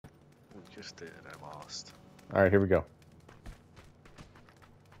just did. I lost. All right, here we go.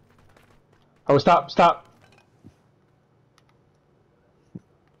 Oh, stop! Stop!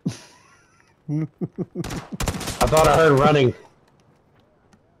 I thought I heard running.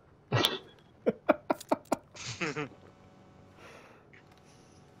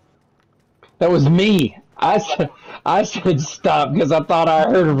 That was me. I said stop because I thought I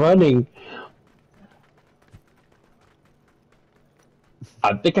heard running.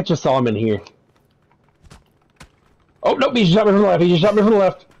 I think I just saw him in here. Oh, nope, he just shot me from the left. He just shot me from the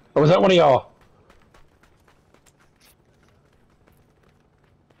left. Or was that one of y'all?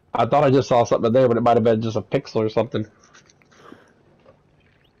 I thought I just saw something there, but it might have been just a pixel or something.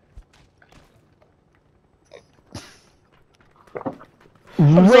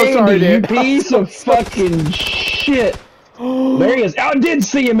 I'm Randy, so sorry, you dude. piece of fucking shit. There he is. I did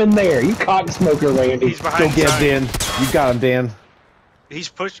see him in there. You cocksmoker, Randy. He's behind. Go get him, Dan. You got him, Dan. He's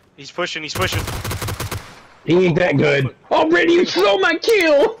pushing. He's pushing. He's pushing. He ain't that good. Oh, Randy, you stole my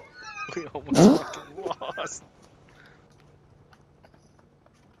kill. We almost fucking lost.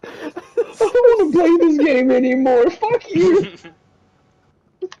 I don't want to play this game anymore. Fuck you.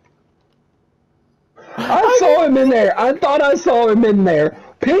 I saw him in there. I thought I saw him in there.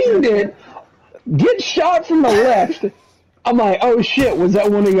 Pinged it. Get shot from the left. I'm like, oh shit, was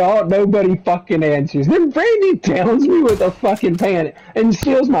that one of y'all? Nobody fucking answers. Then Brandy downs me with a fucking panic and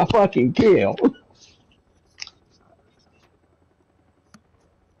steals my fucking kill.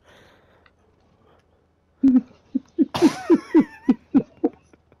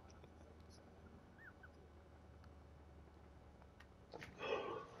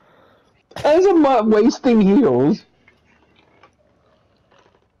 As I'm not wasting heals.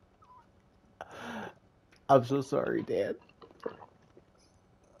 I'm so sorry, Dan.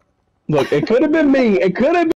 Look, it could have been me. It could have been